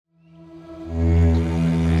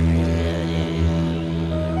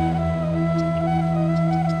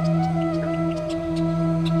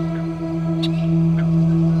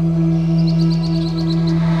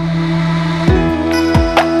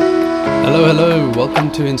Hello,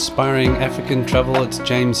 welcome to Inspiring African Travel. It's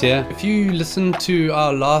James here. If you listened to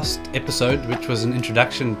our last episode, which was an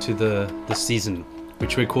introduction to the season,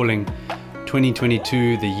 which we're calling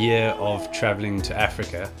 2022, the year of traveling to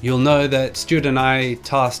Africa, you'll know that Stuart and I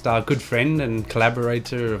tasked our good friend and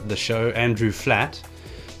collaborator of the show, Andrew Flatt,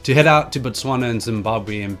 to head out to Botswana and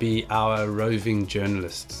Zimbabwe and be our roving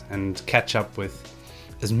journalists and catch up with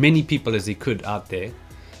as many people as he could out there,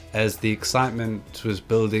 as the excitement was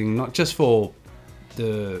building, not just for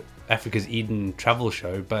the Africa's Eden travel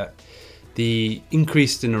show, but the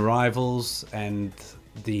increase in arrivals and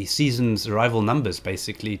the season's arrival numbers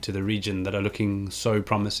basically to the region that are looking so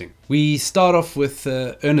promising. We start off with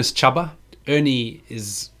Ernest Chaba. Ernie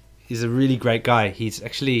is a really great guy. He's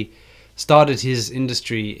actually started his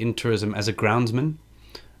industry in tourism as a groundsman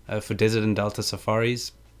for Desert and Delta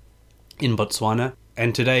Safaris in Botswana.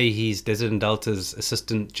 And today he's Desert and Delta's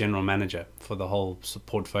assistant general manager for the whole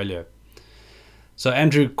portfolio. So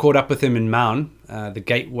Andrew caught up with him in Maun, the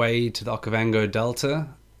gateway to the Okavango Delta,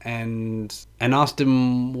 and asked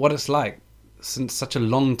him what it's like since such a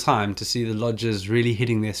long time to see the lodges really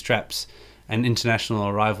hitting their straps and international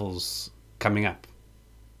arrivals coming up.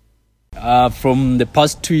 From the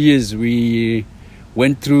past 2 years, we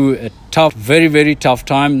went through a tough, very, very tough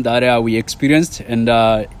time that we experienced,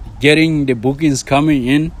 and getting the bookings coming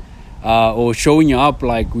in or showing up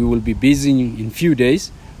like we will be busy in few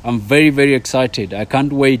days. I'm very, very excited. I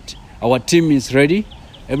can't wait. Our team is ready.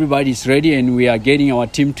 Everybody is ready, and we are getting our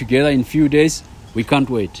team together in few days. We can't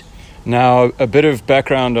wait. Now, a bit of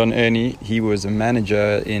background on Ernie. He was a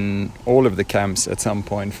manager in all of the camps at some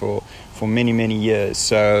point for many, many years.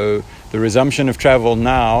 So the resumption of travel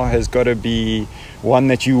now has got to be one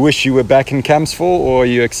that you wish you were back in camps for, or are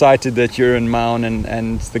you excited that you're in Maun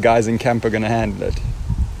and the guys in camp are going to handle it?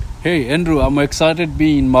 Hey, Andrew, I'm excited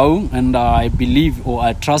being in Maun, and I believe or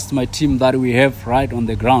I trust my team that we have right on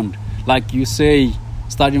the ground. Like you say,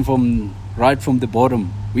 starting from right from the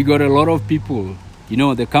bottom, we got a lot of people. You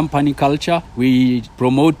know, the company culture, we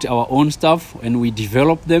promote our own stuff and we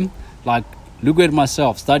develop them. Like, look at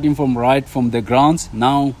myself, starting from right from the grounds,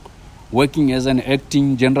 now working as an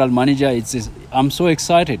acting general manager. I'm so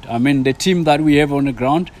excited. I mean, the team that we have on the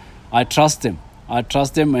ground, I trust them.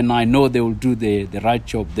 And I know they will do the right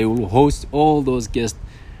job. They will host all those guests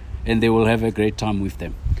and they will have a great time with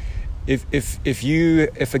them.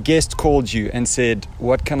 If a guest called you and said,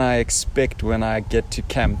 what can I expect when I get to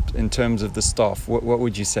camp in terms of the staff, what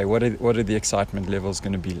would you say? What are the excitement levels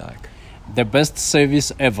going to be like? The best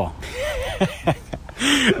service ever.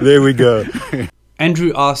 There we go.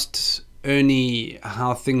 Andrew asked Ernie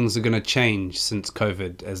how things are going to change since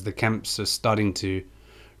COVID, as the camps are starting to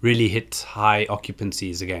really hit high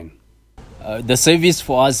occupancies again. The service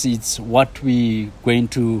for us, it's what we're going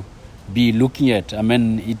to be looking at. I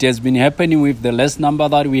mean, it has been happening with the less number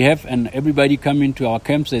that we have, and everybody coming to our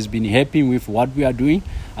camps has been happy with what we are doing.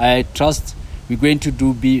 I trust we're going to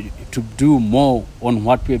do more on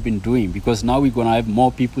what we have been doing, because now we're going to have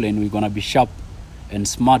more people and we're going to be sharp and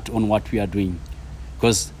smart on what we are doing.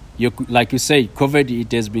 Because like you say, COVID,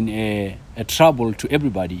 it has been a trouble to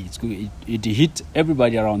everybody. It hit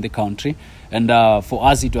everybody around the country, and for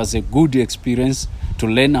us it was a good experience to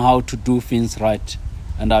learn how to do things right.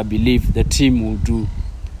 And I believe the team will do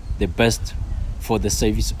the best for the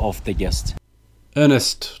service of the guest.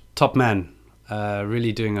 Ernest, top man,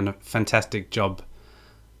 really doing a fantastic job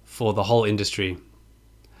for the whole industry.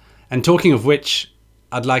 And talking of which,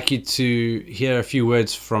 I'd like you to hear a few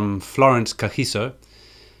words from Florence Kagiso.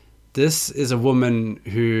 This is a woman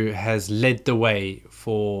who has led the way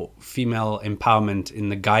for female empowerment in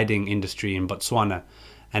the guiding industry in Botswana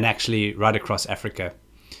and actually right across Africa.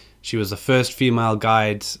 She was the first female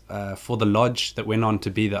guide for the lodge that went on to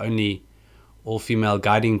be the only all-female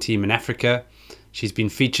guiding team in Africa. She's been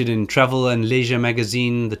featured in Travel and Leisure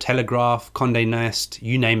magazine, The Telegraph, Condé Nast,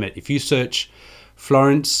 you name it. If you search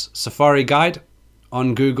Florence Safari Guide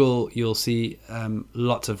on Google, you'll see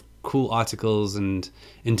lots of cool articles and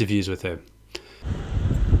interviews with her.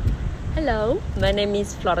 Hello, my name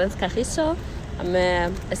is Florence Kagiso. I'm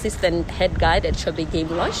an assistant head guide at Chobe Game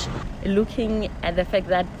Lodge. Looking at the fact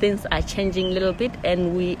that things are changing a little bit,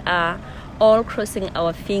 and we are all crossing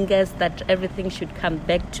our fingers that everything should come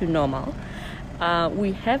back to normal.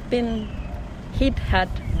 We have been hit hard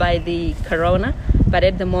by the corona, but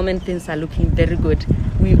at the moment things are looking very good.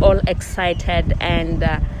 We're all excited, and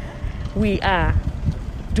we are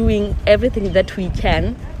doing everything that we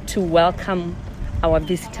can to welcome our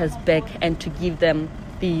visitors back and to give them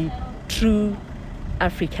the true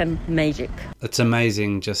African magic. It's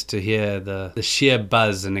amazing just to hear the sheer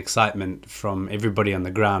buzz and excitement from everybody on the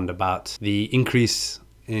ground about the increase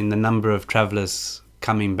in the number of travellers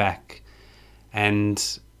coming back.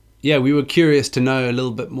 And yeah, we were curious to know a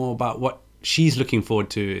little bit more about what she's looking forward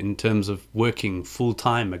to in terms of working full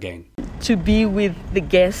time again. To be with the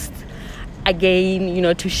guests again, you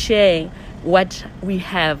know, to share what we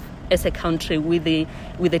have as a country with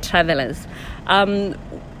the travelers.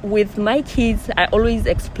 With my kids, I always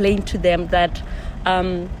explain to them that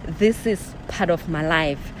this is part of my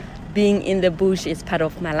life. Being in the bush is part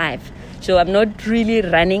of my life. So I'm not really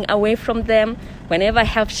running away from them. Whenever I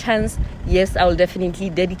have chance, yes, I'll definitely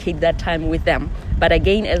dedicate that time with them. But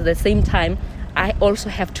again, at the same time, I also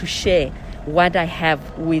have to share what I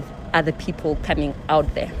have with other people coming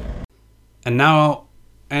out there. And now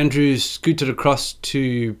Andrew's scooted across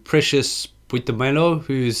to Precious Boitumelo,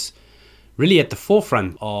 who's really at the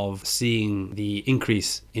forefront of seeing the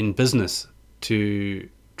increase in business to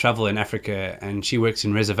travel in Africa, and she works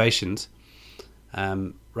in reservations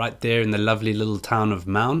right there in the lovely little town of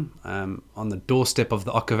Maun, on the doorstep of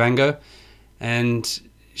the Okavango. And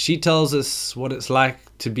she tells us what it's like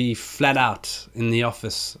to be flat out in the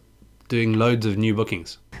office doing loads of new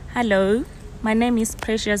bookings. Hello, my name is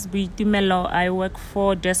Precious Boitumelo. I work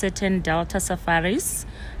for Desert and Delta Safaris.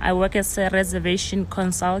 I work as a reservation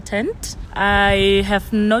consultant. I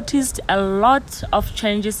have noticed a lot of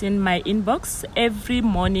changes in my inbox. Every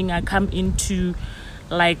morning I come into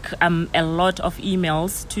a lot of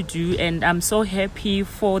emails to do, and I'm so happy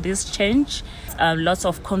for this change. Lots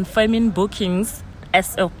of confirming bookings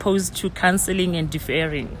as opposed to cancelling and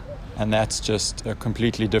deferring. And that's just a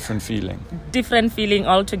completely different feeling. Different feeling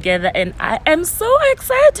altogether, and I am so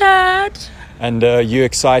excited. And you're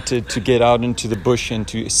excited to get out into the bush and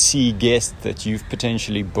to see guests that you've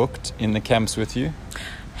potentially booked in the camps with you?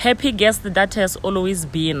 Happy guest that has always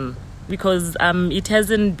been, because it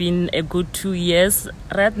hasn't been a good 2 years.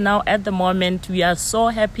 Right now, at the moment, we are so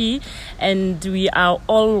happy, and we are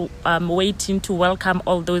all waiting to welcome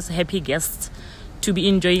all those happy guests to be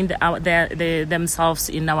enjoying themselves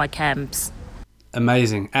in our camps.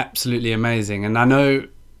 Amazing, absolutely amazing. And I know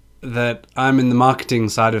that I'm in the marketing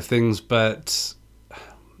side of things, but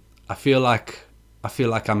I feel like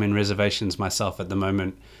I'm in reservations myself at the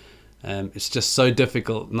moment. It's just so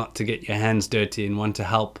difficult not to get your hands dirty and want to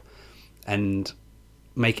help and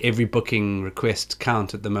make every booking request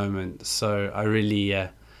count at the moment. So I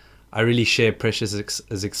really share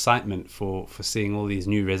Precious's excitement for seeing all these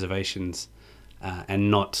new reservations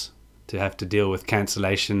and not to have to deal with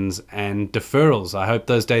cancellations and deferrals. I hope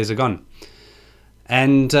those days are gone.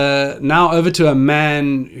 And now over to a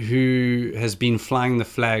man who has been flying the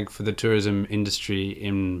flag for the tourism industry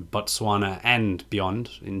in Botswana and beyond,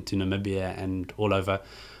 into Namibia and all over,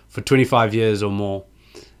 for 25 years or more,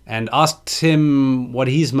 and asked him what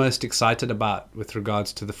he's most excited about with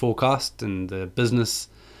regards to the forecast and the business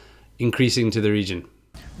increasing to the region.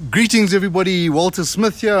 Greetings everybody, Walter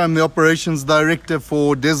Smith here. I'm the Operations Director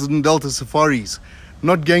for Desert and Delta Safaris.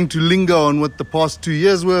 Not going to linger on what the past 2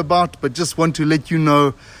 years were about, but just want to let you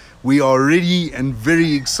know we are ready and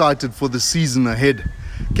very excited for the season ahead.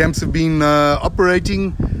 Camps have been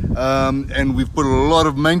operating and we've put a lot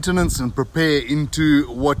of maintenance and prepare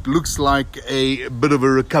into what looks like a bit of a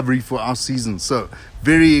recovery for our season. So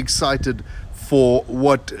very excited for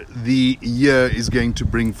what the year is going to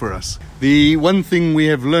bring for us. The one thing we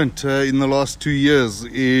have learnt in the last 2 years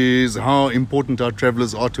is how important our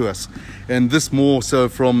travellers are to us, and this more so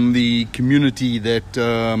from the community that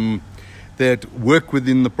work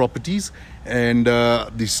within the properties and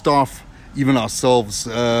the staff, even ourselves.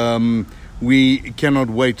 We cannot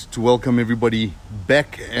wait to welcome everybody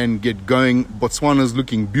back and get going. Botswana is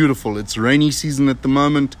looking beautiful. It's rainy season at the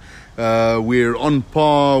moment. We're on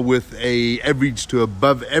par with a average to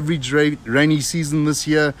above average rainy season this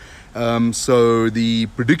year. So the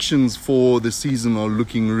predictions for the season are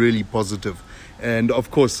looking really positive. And of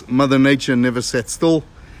course, Mother Nature never sat still.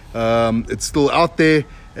 It's still out there,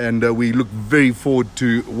 and we look very forward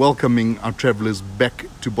to welcoming our travellers back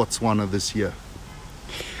to Botswana this year.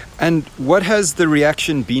 And what has the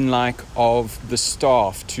reaction been like of the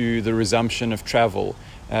staff to the resumption of travel?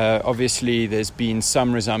 Obviously, there's been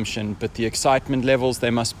some resumption, but the excitement levels,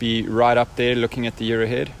 they must be right up there looking at the year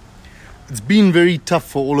ahead. It's been very tough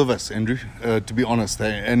for all of us, Andrew, to be honest,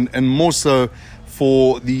 and more so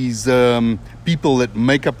for these people that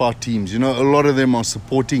make up our teams. You know, a lot of them are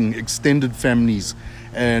supporting extended families,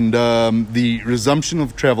 and the resumption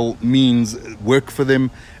of travel means work for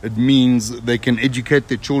them. It means they can educate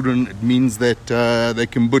their children. It means that they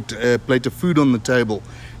can put a plate of food on the table.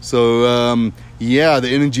 So the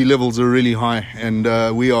energy levels are really high, and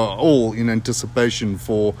we are all in anticipation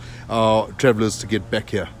for our travellers to get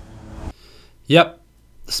back here. Yep,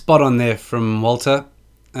 spot on there from Walter.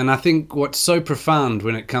 And I think what's so profound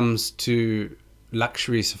when it comes to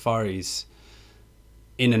luxury safaris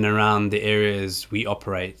in and around the areas we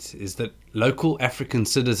operate is that local African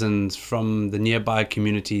citizens from the nearby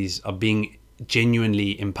communities are being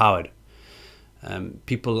genuinely empowered.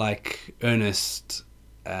 People like Ernest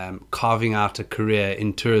carving out a career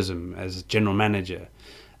in tourism as general manager,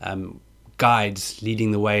 guides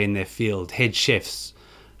leading the way in their field, head chefs,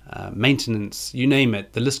 maintenance, you name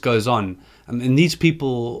it, the list goes on. And these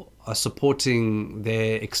people are supporting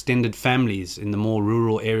their extended families in the more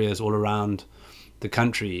rural areas all around the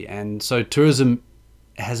country. And so tourism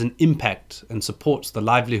has an impact and supports the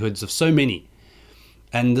livelihoods of so many.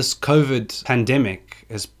 And this COVID pandemic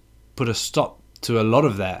has put a stop to a lot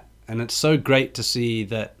of that. And it's so great to see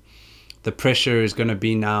that the pressure is going to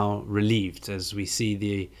be now relieved as we see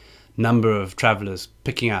the number of travelers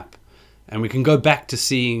picking up. And we can go back to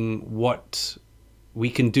seeing what we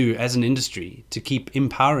can do as an industry to keep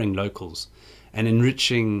empowering locals and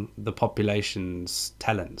enriching the population's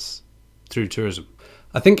talents through tourism.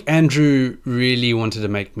 I think Andrew really wanted to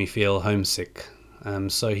make me feel homesick.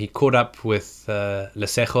 So he caught up with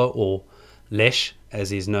Lesego, or Lesh, as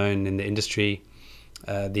he's known in the industry,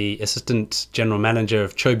 the assistant general manager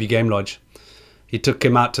of Chobe Game Lodge. He took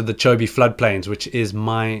him out to the Chobe floodplains, which is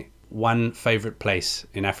my one favorite place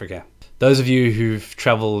in Africa. Those of you who've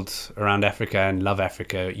traveled around Africa and love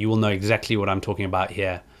Africa, you will know exactly what I'm talking about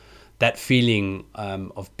here. That feeling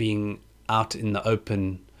of being out in the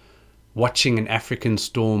open, watching an African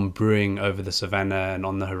storm brewing over the savannah and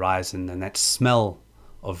on the horizon, and that smell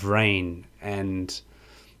of rain and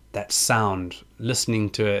that sound,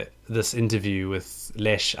 listening to this interview with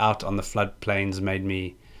Lesh out on the floodplains made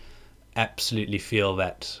me absolutely feel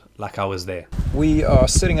that like I was there. We are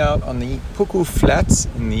sitting out on the Puku Flats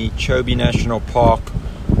in the Chobe National Park,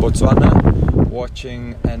 Botswana,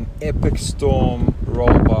 watching an epic storm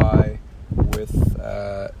roll by with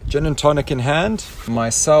gin and tonic in hand.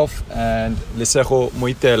 Myself and Lesego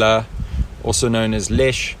Moitela, also known as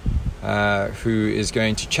Lesh, who is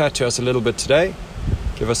going to chat to us a little bit today,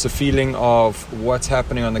 give us a feeling of what's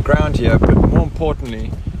happening on the ground here, but more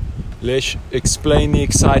importantly, Lesh, explain the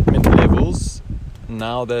excitement levels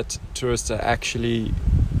now that tourists are actually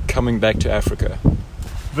coming back to Africa.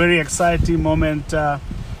 Very exciting moment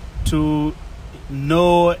to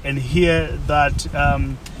know and hear that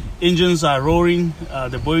engines are roaring,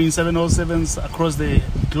 the Boeing 707s across the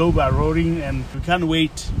globe are roaring, and we can't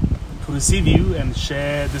wait to receive you and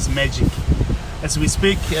share this magic. As we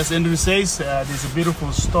speak, as Andrew says, there's a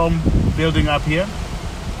beautiful storm building up here,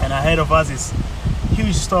 and ahead of us is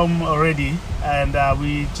huge storm already, and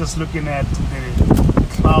we just looking at the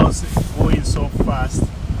clouds going so fast.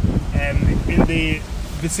 And in the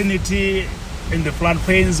vicinity, in the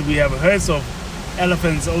floodplains, we have herds of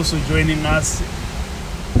elephants also joining us,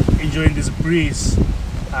 enjoying this breeze.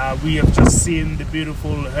 We have just seen the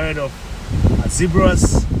beautiful herd of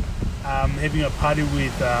zebras having a party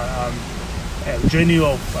with a journey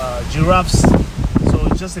of giraffes. So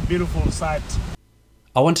it's just a beautiful sight.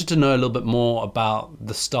 I wanted to know a little bit more about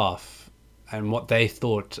the staff and what they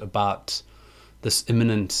thought about this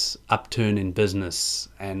imminent upturn in business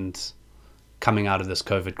and coming out of this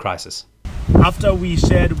COVID crisis. After we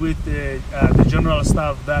shared with the general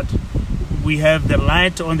staff that we have the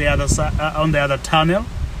light on the other side, on the other tunnel,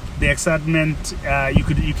 the excitement, you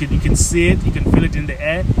can see it, you can feel it in the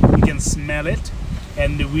air, you can smell it,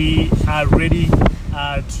 and we are ready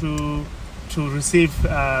to receive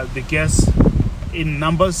the guests in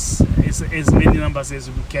numbers, as many numbers as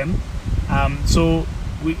we can. So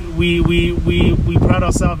we pride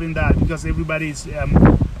ourselves in that, because everybody is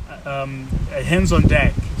hands on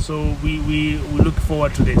deck. So we look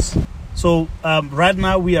forward to this. So right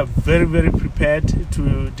now we are very, very prepared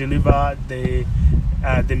to deliver the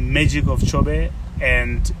magic of Chobe,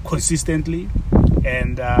 and consistently.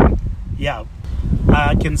 And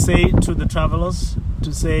I can say to the travelers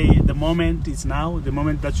to say the moment is now, the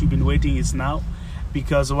moment that you've been waiting is now,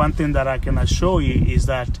 because one thing that I can assure you is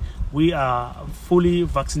that we are fully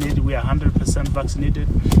vaccinated, we are 100% vaccinated,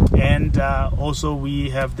 and also we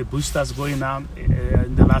have the boosters going on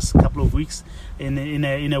in the last couple of weeks. In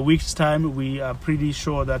a week's time, we are pretty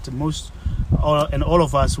sure that all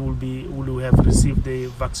of us will have received the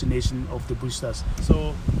vaccination of the boosters.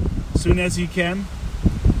 So as soon as you can,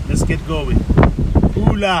 let's get going.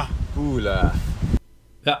 Pula! Pula.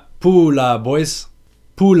 Yeah, Pula, boys.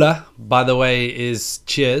 Pula, by the way, is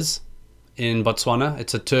cheers in Botswana.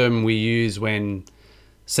 It's a term we use when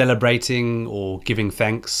celebrating or giving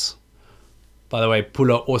thanks. By the way,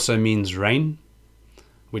 Pula also means rain,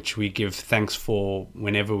 which we give thanks for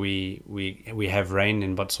whenever we have rain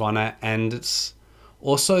in Botswana. And it's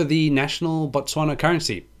also the national Botswana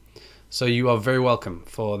currency. So you are very welcome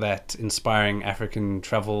for that inspiring African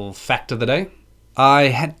travel fact of the day. I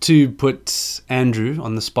had to put Andrew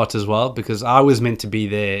on the spot as well, because I was meant to be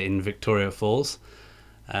there in Victoria Falls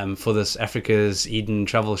for this Africa's Eden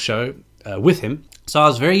travel show with him. So I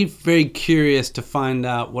was very, very curious to find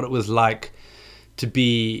out what it was like to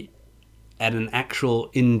be at an actual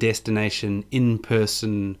in-destination,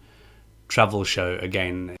 in-person travel show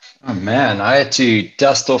again. Oh man, I had to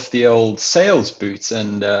dust off the old sales boots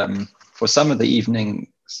and for some of the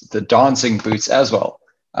evening, the dancing boots as well.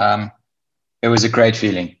 It was a great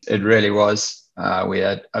feeling. It really was. We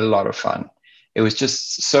had a lot of fun. It was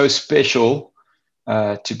just so special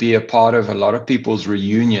to be a part of a lot of people's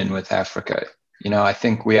reunion with Africa. You know, I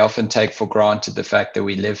think we often take for granted the fact that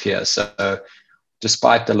we live here. So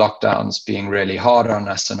despite the lockdowns being really hard on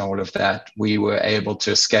us and all of that, we were able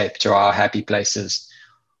to escape to our happy places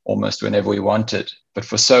almost whenever we wanted. But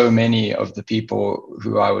for so many of the people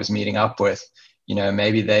who I was meeting up with, you know,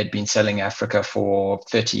 maybe they'd been selling Africa for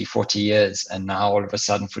 30, 40 years, and now all of a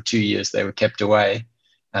sudden for 2 years they were kept away.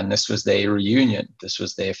 And this was their reunion. This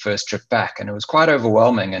was their first trip back. And it was quite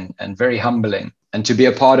overwhelming and very humbling. And to be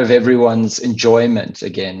a part of everyone's enjoyment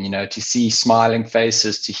again, you know, to see smiling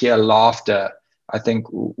faces, to hear laughter. I think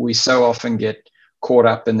we so often get caught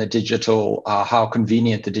up in the digital, how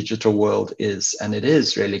convenient the digital world is. And it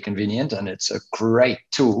is really convenient and it's a great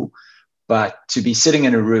tool. But to be sitting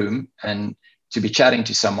in a room and to be chatting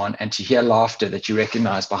to someone and to hear laughter that you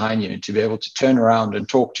recognize behind you and to be able to turn around and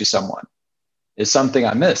talk to someone is something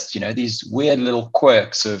I missed. You know, these weird little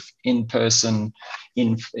quirks of in-person,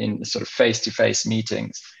 in sort of face-to-face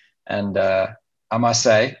meetings. And I must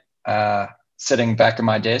say, sitting back at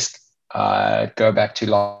my desk, go back to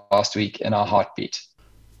last week in a heartbeat.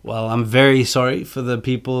 Well, I'm very sorry for the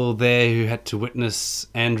people there who had to witness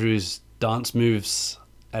Andrew's dance moves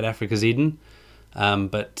at Africa's Eden,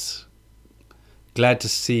 but glad to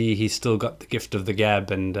see he's still got the gift of the gab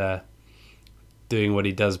and doing what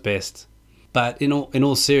he does best. But in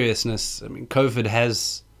all seriousness, I mean, COVID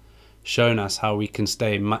has shown us how we can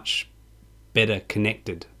stay much better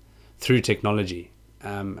connected through technology.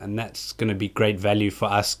 And that's going to be great value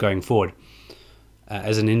for us going forward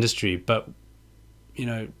as an industry. But, you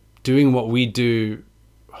know, doing what we do,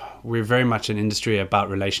 we're very much an industry about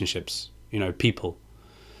relationships, you know, people.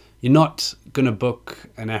 You're not going to book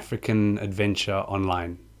an African adventure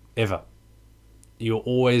online, ever. You're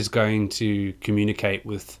always going to communicate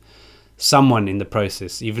with someone in the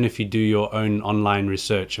process, even if you do your own online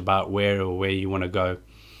research about where you want to go.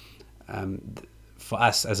 For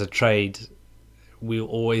us as a trade, we'll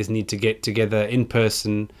always need to get together in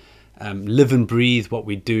person, live and breathe what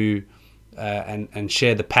we do, and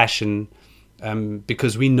share the passion,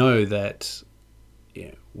 because we know that, you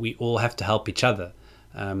know, we all have to help each other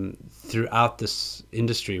throughout this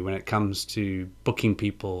industry when it comes to booking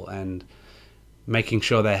people and making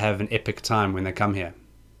sure they have an epic time when they come here.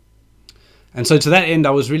 And so to that end, I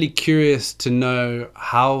was really curious to know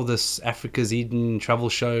how this Africa's Eden travel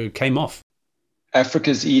show came off.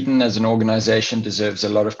 Africa's Eden as an organization deserves a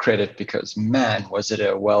lot of credit because, man, was it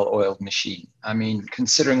a well-oiled machine. I mean,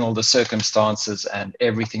 considering all the circumstances and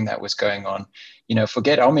everything that was going on, you know,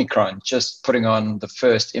 forget Omicron, just putting on the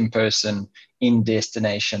first in-person,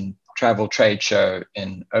 in-destination travel trade show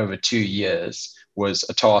in over 2 years was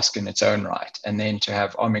a task in its own right. And then to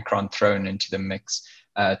have Omicron thrown into the mix,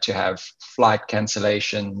 to have flight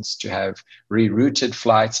cancellations, to have rerouted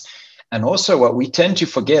flights. And also what we tend to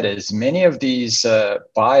forget is many of these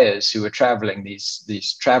buyers who were traveling,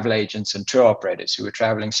 these travel agents and tour operators who were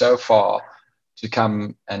traveling so far to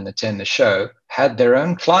come and attend the show, had their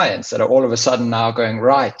own clients that are all of a sudden now going,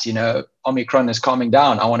 right, you know, Omicron is calming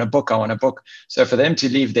down. I want to book. So for them to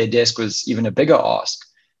leave their desk was even a bigger ask.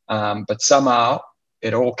 But somehow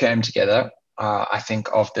it all came together. I think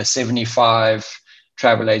of the 75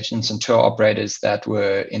 travel agents and tour operators that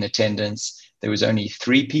were in attendance, there was only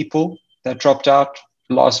 3 people that dropped out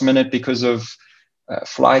last minute because of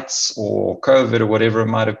flights or COVID or whatever it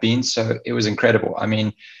might have been. So it was incredible. I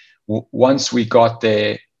mean, once we got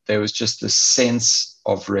there, there was just this sense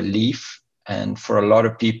of relief. And for a lot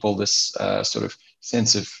of people, this sort of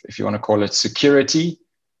sense of, if you want to call it, security,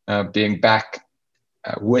 being back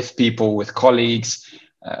with people, with colleagues.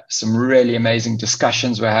 Some really amazing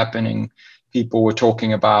discussions were happening. People were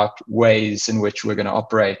talking about ways in which we're going to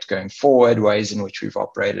operate going forward, ways in which we've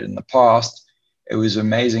operated in the past. It was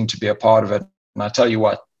amazing to be a part of it. And I tell you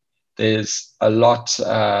what, there's a lot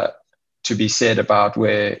to be said about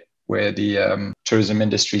where the tourism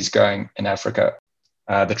industry is going in Africa.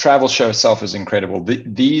 The travel show itself is incredible.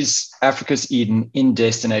 These Africa's Eden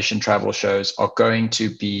in-destination travel shows are going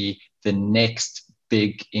to be the next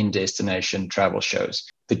big in-destination travel shows.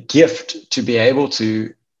 The gift to be able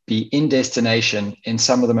to be in destination in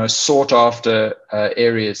some of the most sought after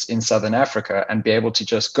areas in Southern Africa and be able to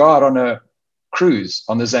just go out on a cruise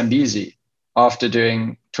on the Zambezi after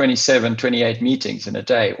doing 27, 28 meetings in a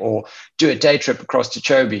day, or do a day trip across to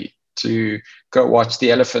Chobe to go watch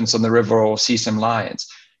the elephants on the river or see some lions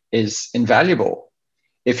is invaluable.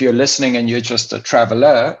 If you're listening and you're just a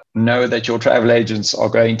traveler, know that your travel agents are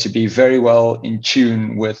going to be very well in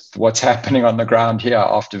tune with what's happening on the ground here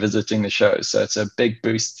after visiting the show. So it's a big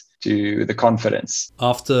boost to the confidence.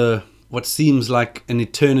 After what seems like an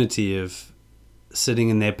eternity of sitting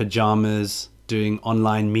in their pajamas, doing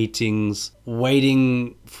online meetings,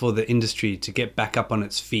 waiting for the industry to get back up on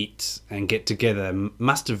its feet and get together,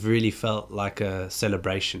 must have really felt like a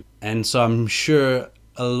celebration. And so I'm sure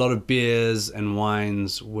a lot of beers and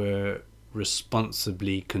wines were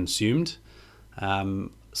responsibly consumed.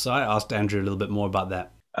 So I asked Andrew a little bit more about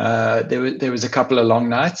that. There was a couple of long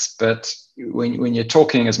nights, but when you're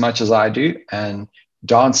talking as much as I do and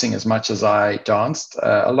dancing as much as I danced,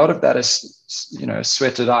 a lot of that is,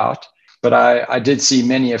 sweated out. But I did see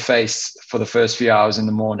many a face for the first few hours in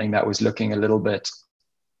the morning that was looking a little bit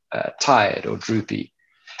tired or droopy.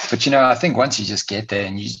 But, I think once you just get there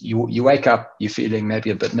and you wake up, you're feeling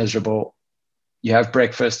maybe a bit miserable. You have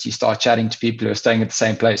breakfast, you start chatting to people who are staying at the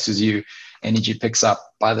same place as you, energy picks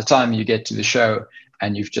up. By the time you get to the show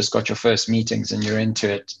and you've just got your first meetings and you're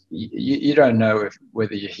into it, you don't know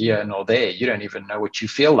whether you're here nor there. You don't even know what you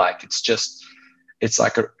feel like. It's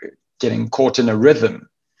like getting caught in a rhythm.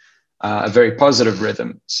 A very positive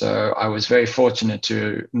rhythm. So I was very fortunate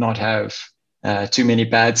to not have too many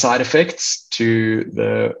bad side effects to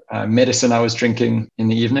the medicine I was drinking in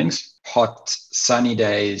the evenings. Hot, sunny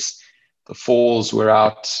days. The falls were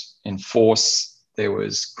out in force. There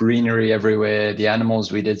was greenery everywhere. The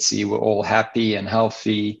animals we did see were all happy and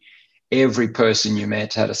healthy. Every person you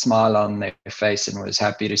met had a smile on their face and was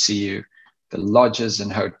happy to see you. The lodges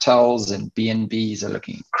and hotels and B&Bs are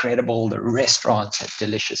looking incredible. The restaurants had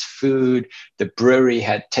delicious food. The brewery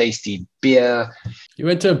had tasty beer. You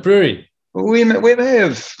went to a brewery? We may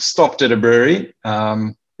have stopped at a brewery.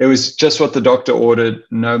 It was just what the doctor ordered,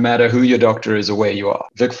 no matter who your doctor is or where you are.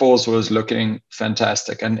 Vic Falls was looking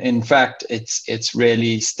fantastic. And in fact, it's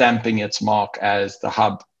really stamping its mark as the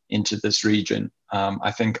hub into this region.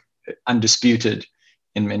 I think undisputed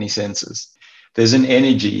in many senses. There's an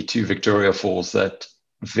energy to Victoria Falls that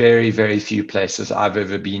very, very few places I've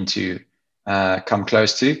ever been to come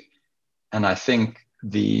close to. And I think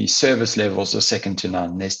the service levels are second to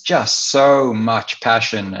none. There's just so much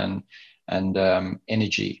passion and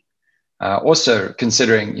energy. Also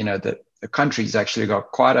considering, that the country's actually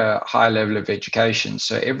got quite a high level of education.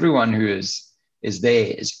 So everyone who is there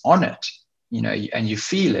is on it. And you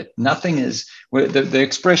feel it. Nothing is, the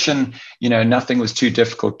expression, nothing was too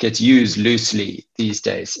difficult gets used loosely these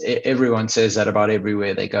days. Everyone says that about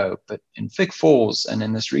everywhere they go. But in Vic Falls and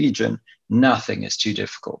in this region, nothing is too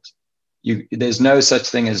difficult. There's no such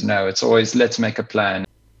thing as no. It's always, let's make a plan.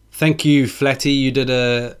 Thank you, Flatty. You did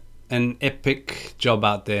an epic job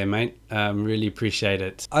out there, mate. Really appreciate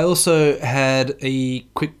it. I also had a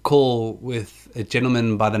quick call with a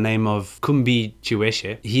gentleman by the name of Kumbi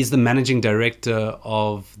Chiweshe. He's the managing director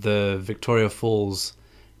of the Victoria Falls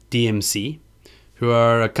DMC, who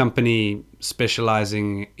are a company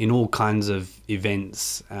specializing in all kinds of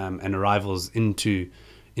events and arrivals into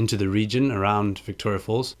the region around Victoria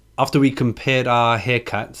Falls. After we compared our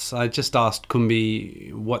haircuts, I just asked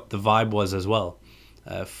Kumbi what the vibe was as well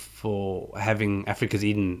for having Africa's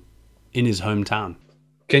Eden in his hometown.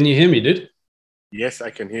 Can you hear me, dude? Yes,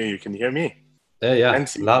 I can hear you. Can you hear me? Yeah.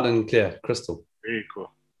 Loud and clear, crystal. Very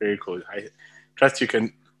cool. Very cool. I trust you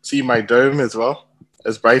can see my dome as well,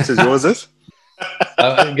 as bright as yours is.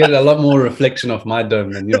 I get a lot more reflection of my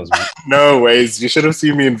dome than yours, man. No ways. You should have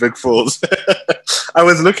seen me in Vic Falls. I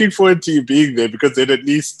was looking forward to you being there because then at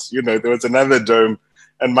least, there was another dome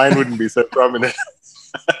and mine wouldn't be so prominent.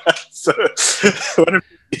 So,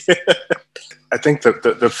 I think that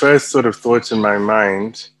the first sort of thoughts in my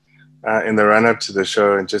mind in the run-up to the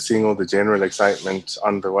show and just seeing all the general excitement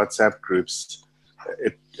on the WhatsApp groups,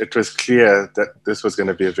 it was clear that this was going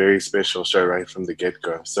to be a very special show right from the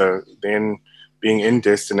get-go. So then being in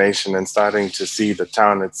destination and starting to see the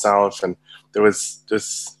town itself, and there was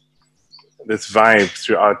this vibe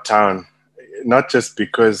throughout town, not just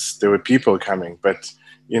because there were people coming, but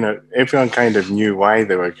everyone kind of knew why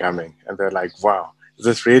they were coming, and they're like, wow, is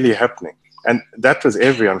this really happening? And that was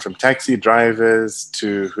everyone from taxi drivers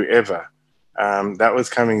to whoever. That was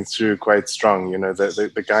coming through quite strong. You know,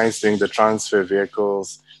 the guys doing the transfer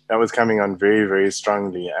vehicles, that was coming on very, very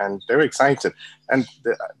strongly, and they were excited. And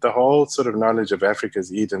the whole sort of knowledge of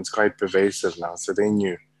Africa's Eden is quite pervasive now, so they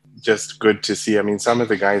knew. Just good to see. I mean, some of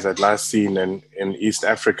the guys I'd last seen in East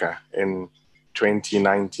Africa in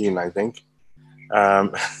 2019, I think.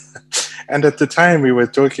 And at the time we were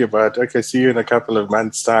talking about, okay, see you in a couple of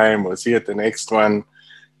months' time, or see you at the next one.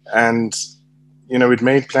 And, you know, we'd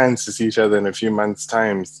made plans to see each other in a few months'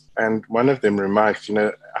 time. And one of them remarked, you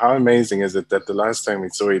know, how amazing is it that the last time we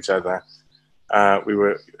saw each other, we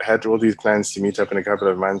had all these plans to meet up in a couple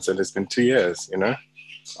of months, and it's been 2 years, you know,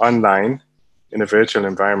 online in a virtual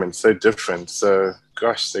environment, so different. So,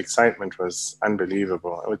 gosh, the excitement was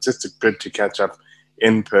unbelievable. It was just good to catch up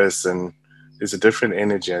in person. There's a different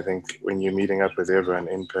energy, I think, when you're meeting up with everyone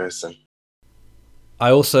in person.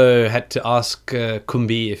 I also had to ask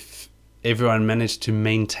Kumbi if everyone managed to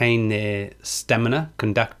maintain their stamina,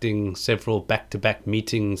 conducting several back-to-back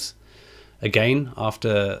meetings again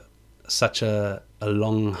after such a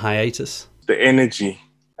long hiatus. The energy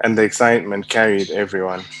and the excitement carried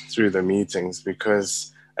everyone through the meetings,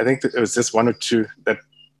 because I think that it was just one or two that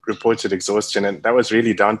reported exhaustion, and that was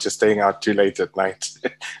really down to staying out too late at night,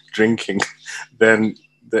 drinking, than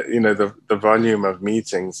the volume of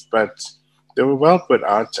meetings. But they were well put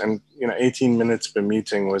out, and 18 minutes per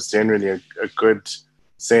meeting was generally a good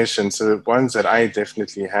session. So the ones that I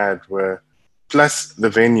definitely had were, plus the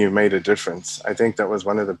venue made a difference. I think that was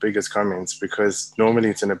one of the biggest comments, because normally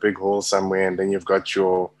it's in a big hall somewhere, and then you've got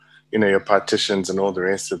your partitions and all the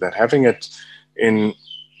rest of that. Having it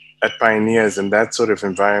at Pioneers in that sort of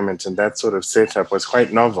environment and that sort of setup was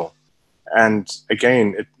quite novel. And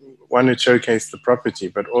again, it wanted to showcase the property,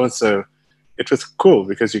 but also it was cool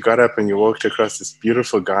because you got up and you walked across this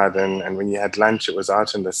beautiful garden, and when you had lunch, it was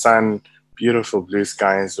out in the sun, beautiful blue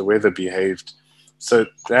skies, the weather behaved. So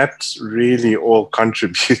that really all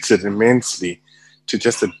contributed immensely to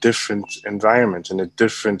just a different environment and a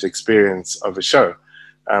different experience of a show.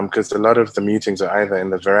 Because a lot of the meetings are either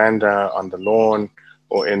in the veranda, on the lawn,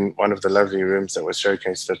 or in one of the lovely rooms that was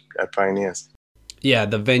showcased at Pioneers. Yeah,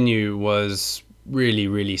 the venue was really,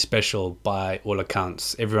 really special by all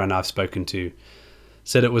accounts. Everyone I've spoken to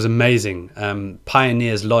said it was amazing.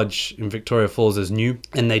 Pioneers Lodge in Victoria Falls is new,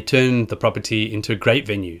 and they turned the property into a great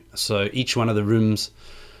venue. So each one of the rooms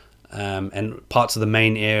and parts of the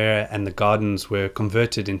main area and the gardens were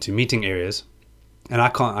converted into meeting areas. And I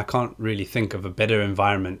can't really think of a better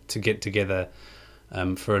environment to get together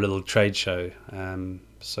for a little trade show.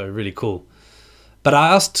 So really cool. But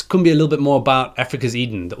I asked Kumbi a little bit more about Africa's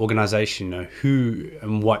Eden, the organization, who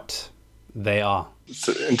and what they are.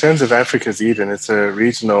 So in terms of Africa's Eden, it's a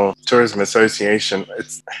regional tourism association.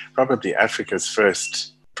 It's probably Africa's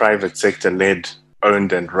first private sector-led,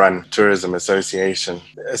 owned and run tourism association.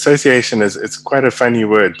 Association it's quite a funny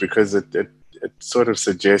word, because it sort of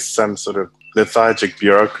suggests some sort of lethargic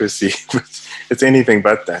bureaucracy. It's anything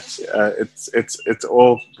but that. It's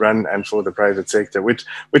all run and for the private sector, which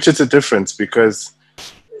is a difference, because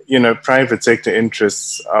private sector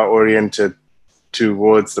interests are oriented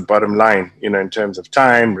towards the bottom line, in terms of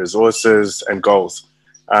time, resources, and goals.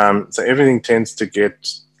 So everything tends to get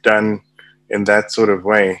done in that sort of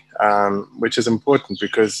way, which is important,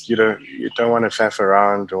 because you don't want to faff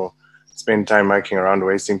around or spend time mucking around,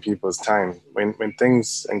 wasting people's time. When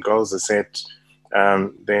things and goals are set,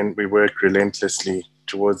 then we work relentlessly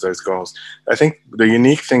towards those goals. I think the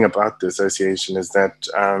unique thing about the association is that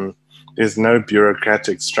there's no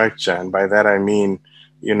bureaucratic structure. And by that I mean,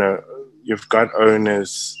 you've got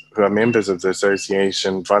owners who are members of the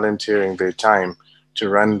association volunteering their time to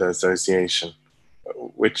run the association,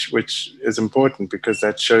 which is important, because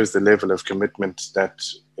that shows the level of commitment that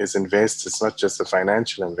is invested. It's not just a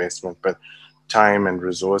financial investment, but time and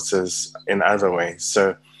resources in other ways.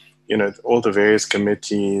 So, all the various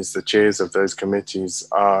committees, the chairs of those committees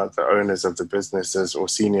are the owners of the businesses or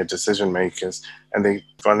senior decision makers, and they're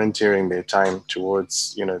volunteering their time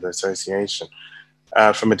towards, the association.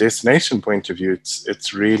 From a destination point of view,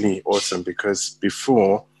 it's really awesome, because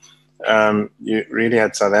before you really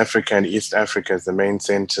had South Africa and East Africa as the main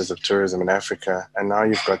centers of tourism in Africa, and now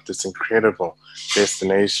you've got this incredible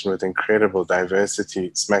destination with incredible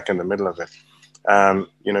diversity smack in the middle of it.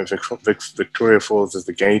 Victoria Falls is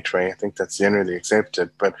the gateway. I think that's generally accepted.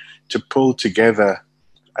 But to pull together,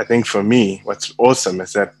 I think for me, what's awesome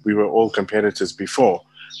is that we were all competitors before,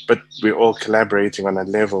 but we're all collaborating on a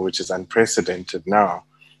level which is unprecedented now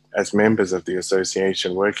as members of the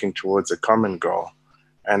association, working towards a common goal.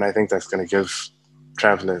 And I think that's going to give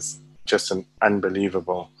travelers just an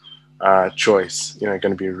unbelievable choice. Going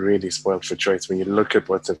to be really spoiled for choice when you look at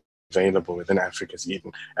what's available within Africa's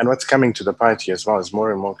Eden. And what's coming to the party as well is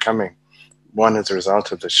more and more coming. One, as a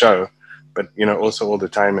result of the show, but also all the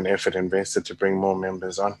time and effort invested to bring more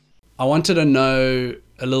members on. I wanted to know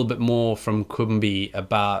a little bit more from Kumbi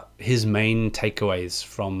about his main takeaways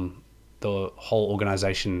from the whole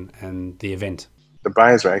organization and the event. The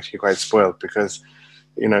buyers were actually quite spoiled because,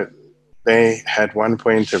 they had one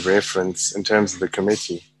point of reference in terms of the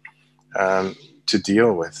committee to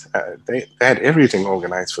deal with. They had everything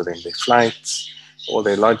organized for them, their flights, all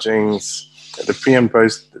their lodgings, the pre and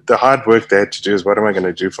post. The hard work they had to do is, what am I going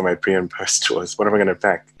to do for my pre and post tours? What am I going to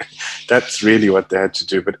pack? That's really what they had to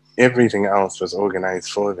do, but everything else was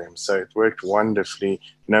organized for them. So it worked wonderfully,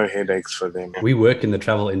 no headaches for them. We work in the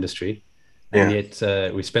travel industry, and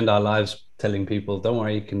yet we spend our lives telling people, don't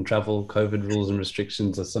worry, you can travel, COVID rules and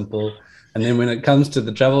restrictions are simple. And then when it comes to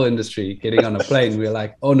the travel industry, getting on a plane, we're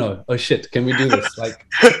like, oh no, oh shit, can we do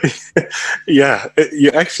this? Yeah,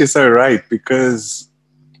 you're actually so right, because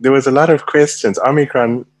there was a lot of questions.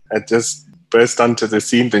 Omicron had just burst onto the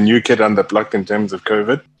scene, the new kid on the block in terms of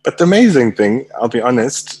COVID. But the amazing thing, I'll be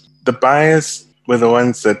honest, the buyers were the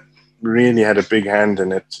ones that really had a big hand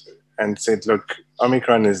in it and said, look,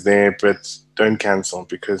 Omicron is there, but don't cancel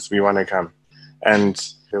because we want to come. And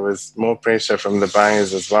there was more pressure from the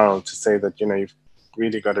buyers as well to say that, you've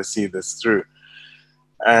really got to see this through.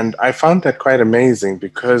 And I found that quite amazing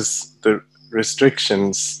because the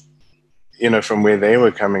restrictions, from where they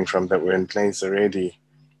were coming from that were in place already,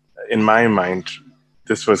 in my mind,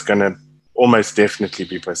 this was going to almost definitely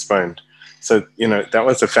be postponed. So, that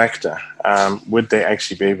was a factor. Would they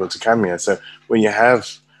actually be able to come here? So when you have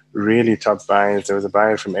really top buyers, there was a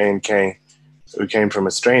buyer from A&K who came from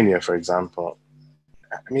Australia, for example.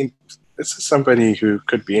 I mean, this is somebody who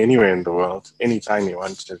could be anywhere in the world, anytime he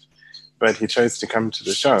wanted, but he chose to come to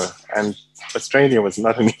the show. And Australia was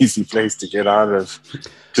not an easy place to get out of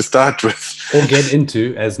to start with. Or get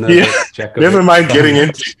into, as never mind getting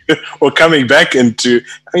into or coming back into.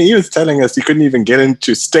 I mean, he was telling us he couldn't even get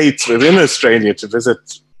into states within Australia to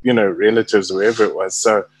visit, relatives, wherever it was.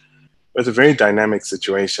 So it was a very dynamic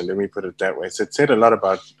situation, let me put it that way. So it said a lot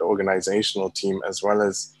about the organizational team as well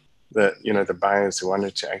as the buyers who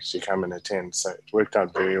wanted to actually come and attend. So it worked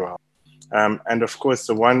out very well. And of course,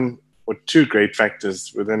 the one or two great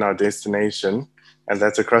factors within our destination, and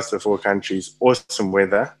that's across the 4 countries, awesome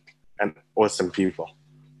weather and awesome people.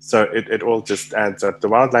 So it all just adds up. The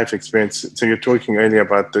wildlife experience, so you're talking earlier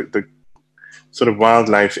about the sort of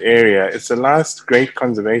wildlife area. It's the last great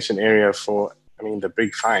conservation area for, the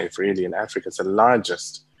big 5 really in Africa. It's the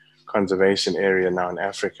largest conservation area now in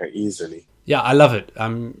Africa easily. Yeah, I love it.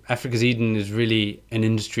 Africa's Eden is really an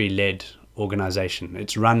industry-led organization.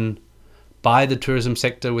 It's run by the tourism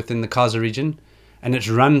sector within the Kaza region, and it's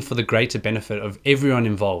run for the greater benefit of everyone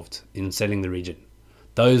involved in selling the region.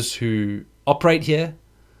 Those who operate here,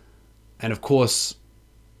 and of course,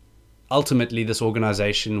 ultimately this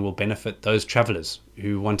organization will benefit those travelers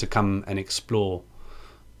who want to come and explore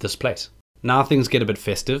this place. Now things get a bit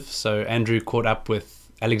festive, so Andrew caught up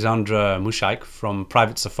with Alexandra Mushaik from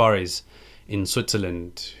Private Safaris in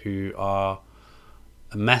Switzerland, who are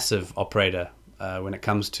a massive operator when it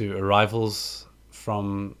comes to arrivals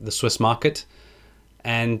from the Swiss market,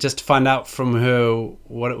 and just to find out from her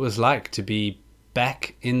what it was like to be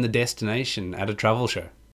back in the destination at a travel show.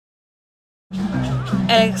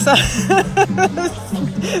 Alexa,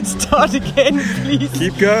 start again, please.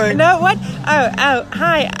 Keep going. No, what? Oh,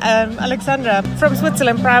 hi, Alexandra from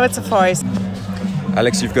Switzerland Private Safaris.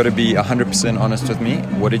 Alex, you've got to be 100% honest with me.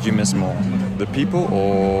 What did you miss more? The people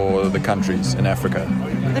or the countries in Africa?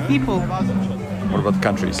 The people. What about the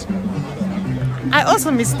countries? I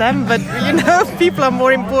also miss them, but people are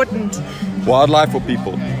more important. Wildlife or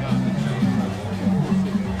people?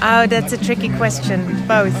 Oh, that's a tricky question.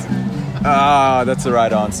 Both. Ah, that's the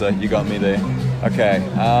right answer. You got me there. Okay.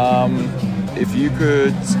 If you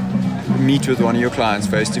could meet with one of your clients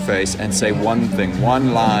face to face and say one thing,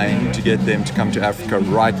 one line to get them to come to Africa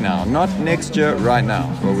right now, not next year, right now,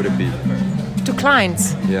 what would it be? To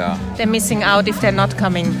clients? Yeah. They're missing out if they're not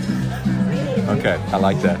coming. Okay, I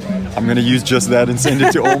like that. I'm going to use just that and send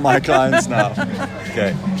it to all my clients now.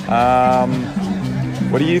 Okay.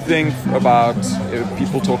 What do you think about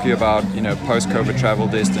people talking about, post-COVID travel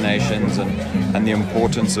destinations and the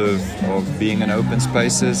importance of being in open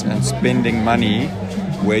spaces and spending money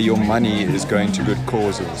where your money is going to good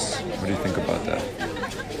causes? What do you think about that?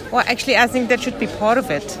 Well, actually, I think that should be part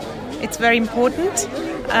of it. It's very important,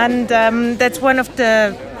 and that's one of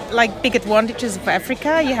the big advantages of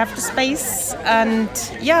Africa. You have the space, and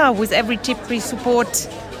with every tip we support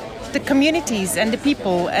the communities and the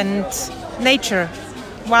people and nature.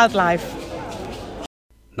 Wildlife.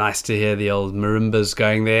 Nice to hear the old marimbas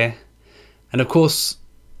going there. And of course,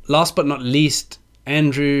 last but not least,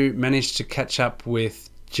 Andrew managed to catch up with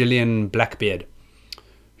Gillian Blackbeard,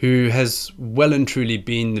 who has well and truly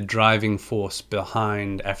been the driving force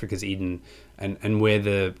behind Africa's Eden and where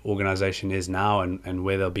the organisation is now and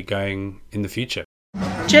where they'll be going in the future.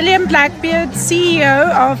 Gillian Blackbeard, CEO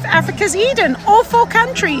of Africa's Eden, all 4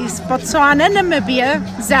 countries, Botswana, Namibia,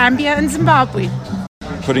 Zambia and Zimbabwe.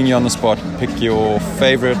 Putting you on the spot, pick your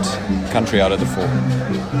favourite country out of the 4.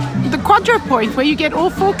 The Quadro Point, where you get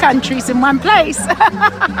all 4 countries in one place.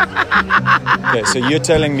 Okay, so you're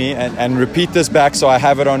telling me, and repeat this back so I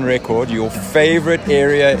have it on record, your favourite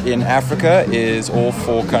area in Africa is all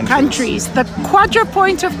 4 countries. The Quadro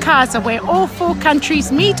Point of Casa, where all 4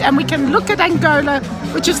 countries meet, and we can look at Angola,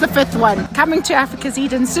 which is the 5th one. Coming to Africa's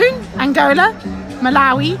Eden soon, Angola,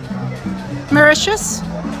 Malawi, Mauritius,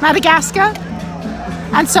 Madagascar,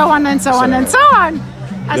 and so on and so on and so on.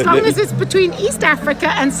 As long as it's between East Africa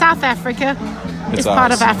and South Africa, it's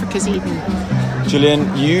part of Africa's Eden.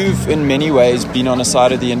 Gillian, you've in many ways been on a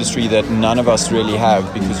side of the industry that none of us really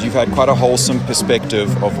have, because you've had quite a wholesome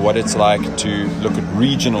perspective of what it's like to look at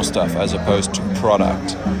regional stuff as opposed to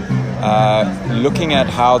product. Looking at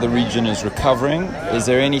how the region is recovering, is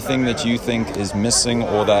there anything that you think is missing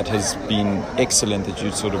or that has been excellent that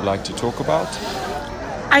you'd sort of like to talk about?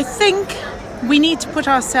 I think we need to put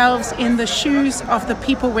ourselves in the shoes of the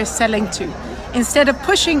people we're selling to. Instead of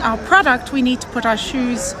pushing our product, we need to put our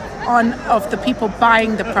shoes on of the people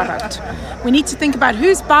buying the product. We need to think about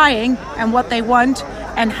who's buying and what they want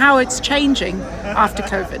and how it's changing after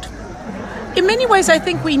COVID. In many ways, I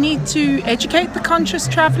think we need to educate the conscious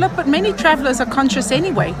traveller, but many travellers are conscious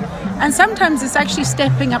anyway. And sometimes it's actually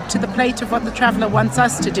stepping up to the plate of what the traveller wants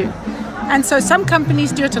us to do. And so some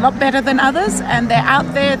companies do it a lot better than others, and they're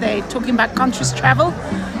out there, they're talking about conscious travel,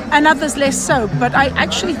 and others less so. But I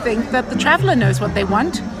actually think that the traveller knows what they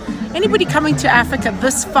want. Anybody coming to Africa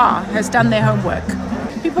this far has done their homework.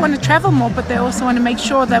 People want to travel more, but they also want to make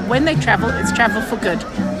sure that when they travel, it's travel for good.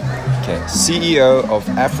 Okay, CEO of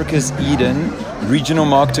Africa's Eden Regional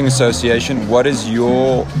Marketing Association, what is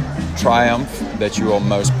your triumph that you are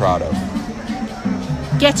most proud of?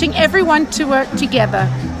 Getting everyone to work together.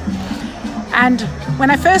 And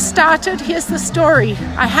when I first started, here's the story.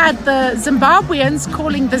 I had the Zimbabweans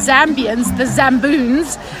calling the Zambians the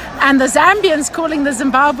Zamboons, and the Zambians calling the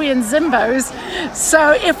Zimbabweans Zimbos.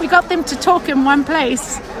 So if we got them to talk in one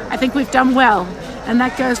place, I think we've done well. And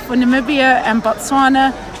that goes for Namibia and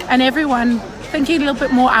Botswana and everyone thinking a little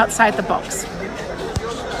bit more outside the box.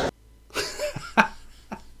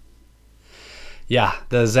 Yeah,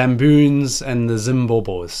 the Zamboons and the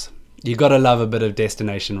Zimbobos. You gotta love a bit of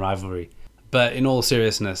destination rivalry. But in all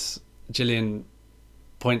seriousness, Gillian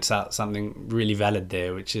points out something really valid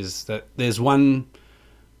there, which is that there's one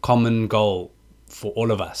common goal for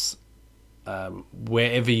all of us,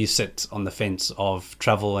 wherever you sit on the fence of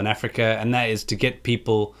travel in Africa, and that is to get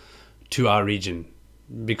people to our region.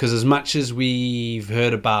 Because as much as we've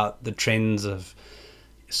heard about the trends of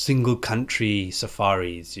single country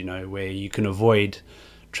safaris, you know, where you can avoid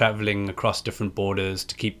traveling across different borders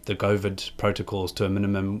to keep the COVID protocols to a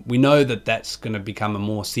minimum, we know that that's going to become a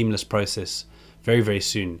more seamless process very, very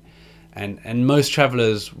soon. And most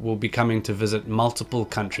travelers will be coming to visit multiple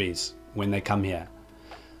countries when they come here.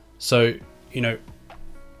 So, you know,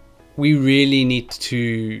 we really need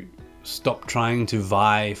to stop trying to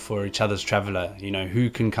vie for each other's traveler. You know, who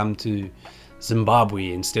can come to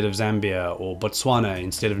Zimbabwe instead of Zambia, or Botswana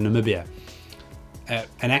instead of Namibia?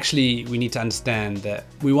 And actually, we need to understand that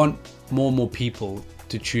we want more and more people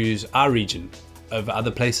to choose our region over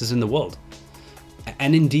other places in the world.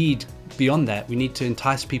 And indeed, beyond that, we need to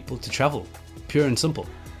entice people to travel, pure and simple,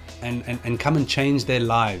 and come and change their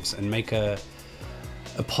lives and make a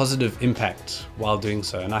positive impact while doing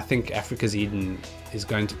so. And I think Africa's Eden is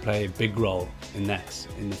going to play a big role in that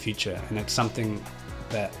in the future. And it's something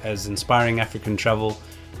that, as Inspiring African Travel,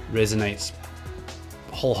 resonates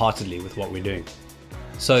wholeheartedly with what we're doing.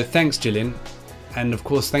 So thanks, Gillian. And of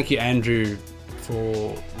course, thank you, Andrew,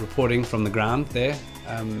 for reporting from the ground there.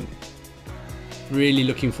 Really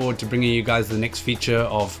looking forward to bringing you guys the next feature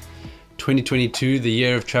of 2022, the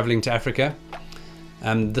year of traveling to Africa.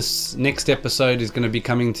 This next episode is going to be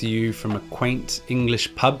coming to you from a quaint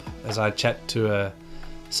English pub as I chat to a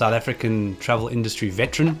South African travel industry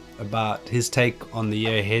veteran about his take on the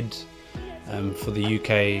year ahead for the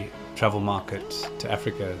UK travel market to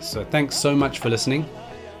Africa. So thanks so much for listening.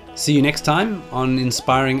 See you next time on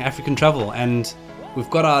Inspiring African Travel. And we've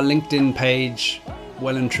got our LinkedIn page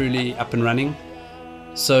well and truly up and running.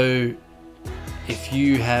 So if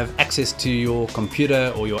you have access to your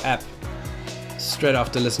computer or your app, straight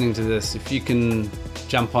after listening to this, if you can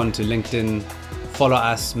jump onto LinkedIn, follow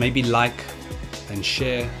us, maybe like and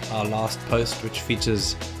share our last post, which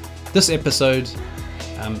features this episode,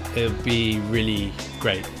 it would be really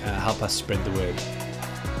great. Help us spread the word.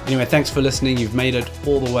 Anyway, thanks for listening. You've made it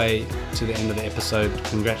all the way to the end of the episode.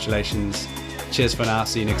 Congratulations. Cheers for now.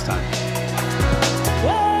 See you next time.